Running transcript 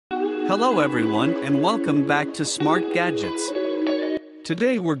Hello everyone and welcome back to Smart Gadgets.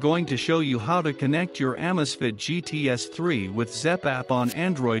 Today we're going to show you how to connect your Amazfit GTS 3 with Zepp app on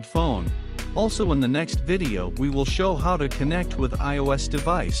Android phone. Also in the next video we will show how to connect with iOS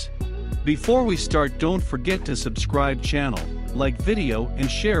device. Before we start, don't forget to subscribe channel, like video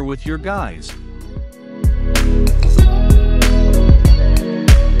and share with your guys.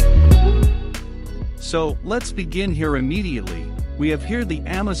 So let's begin here immediately. We have here the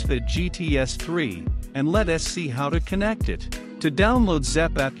Amazfit GTS 3, and let us see how to connect it. To download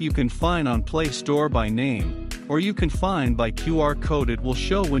Zepp app you can find on Play Store by name, or you can find by QR code. It will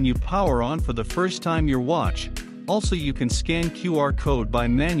show when you power on for the first time your watch. Also you can scan QR code by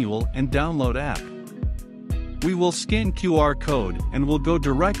manual and download app. We will scan QR code and will go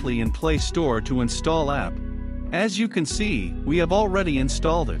directly in Play Store to install app. As you can see, we have already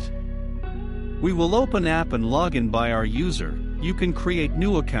installed it. We will open app and log in by our user. You can create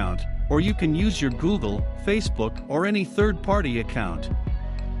new account, or you can use your Google, Facebook or any third-party account.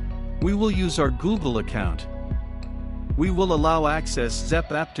 We will use our Google account. We will allow access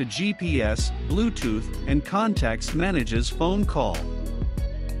Zepp app to GPS, Bluetooth and contacts manages phone call.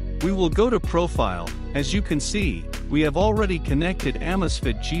 We will go to profile. As you can see, we have already connected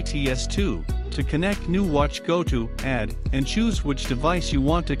Amazfit GTS 2. To connect new watch, go to add and choose which device you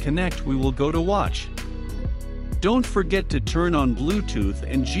want to connect. We will go to watch. Don't forget to turn on Bluetooth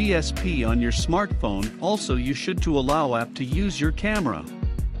and GSP on your smartphone. Also you should to allow app to use your camera.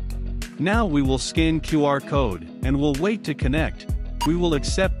 Now we will scan QR code and will wait to connect. We will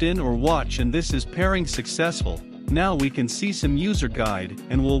accept in or watch, and this is pairing successful. Now we can see some user guide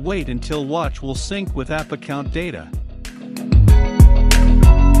and we'll wait until watch will sync with app account data.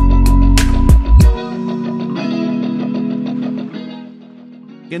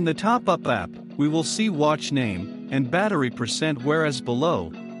 In the top-up app, we will see watch name and battery percent, whereas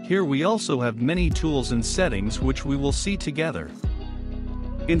below, here we also have many tools and settings which we will see together.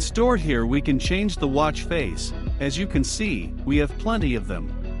 In store here we can change the watch face. As you can see, we have plenty of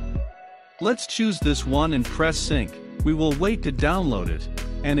them. Let's choose this one and press sync. We will wait to download it,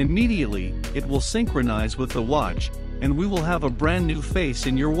 and immediately, it will synchronize with the watch, and we will have a brand new face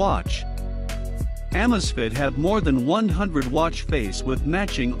in your watch. Amazfit have more than 100 watch face with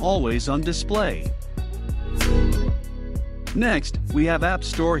matching always on display. Next, we have App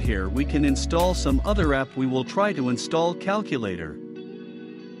Store here. We can install some other app. We will try to install calculator.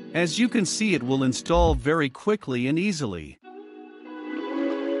 As you can see, it will install very quickly and easily.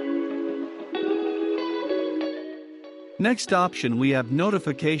 Next option, we have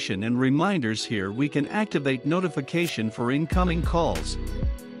notification and reminders. Here we can activate notification for incoming calls.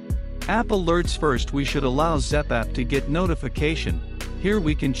 App alerts. First we should allow Zepp app to get notification. Here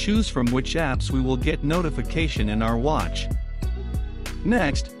we can choose from which apps we will get notification in our watch.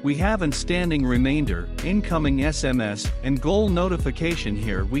 Next, we have in standing reminder, incoming SMS, and goal notification.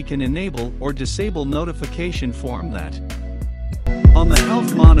 Here we can enable or disable notification from that. On the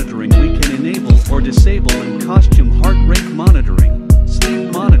health monitoring we can enable or disable in costume heart rate monitoring,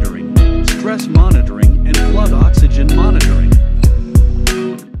 sleep monitoring, stress monitoring and blood oxygen monitoring.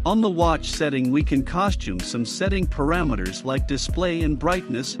 On the watch setting we can costume some setting parameters like display and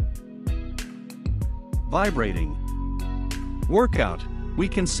brightness, vibrating, workout. We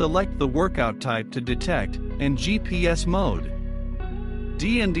can select the workout type to detect, and GPS mode.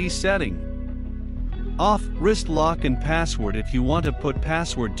 D&D setting. Off, wrist lock and password if you want to put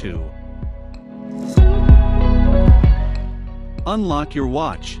password to. Unlock your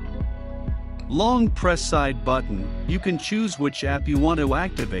watch. Long press side button. You can choose which app you want to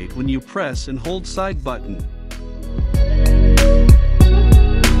activate when you press and hold side button.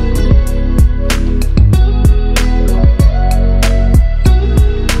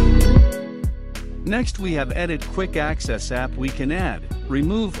 Next we have edit quick access app. We can add,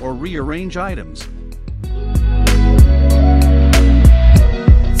 remove or rearrange items.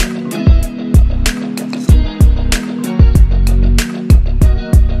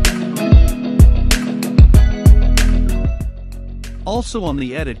 Also on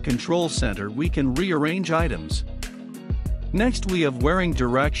the Edit Control Center we can rearrange items. Next we have wearing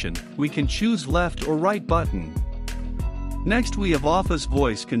direction. We can choose left or right button. Next we have Office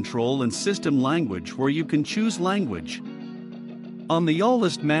Voice Control and System Language, where you can choose language. On the All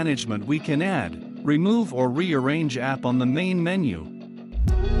List Management we can add, remove or rearrange app on the main menu.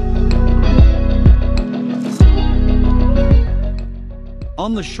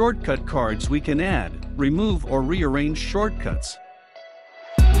 On the shortcut cards we can add, remove or rearrange shortcuts.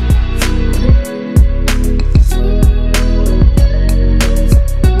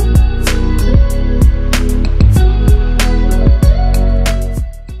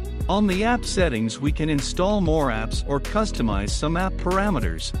 On the app settings we can install more apps or customize some app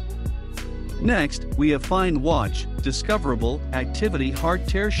parameters. Next, we have Find Watch, Discoverable, Activity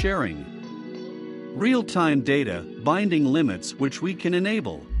Hardware Sharing. Real-time data, binding limits which we can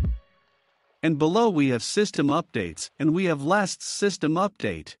enable. And below we have System Updates and we have Last System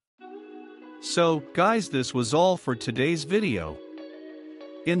Update. So, guys, this was all for today's video.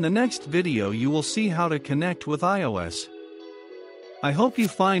 In the next video you will see how to connect with iOS. I hope you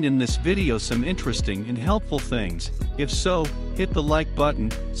find in this video some interesting and helpful things. If so, hit the like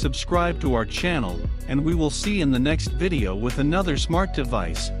button, subscribe to our channel, and we will see in the next video with another smart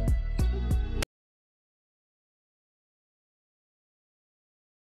device.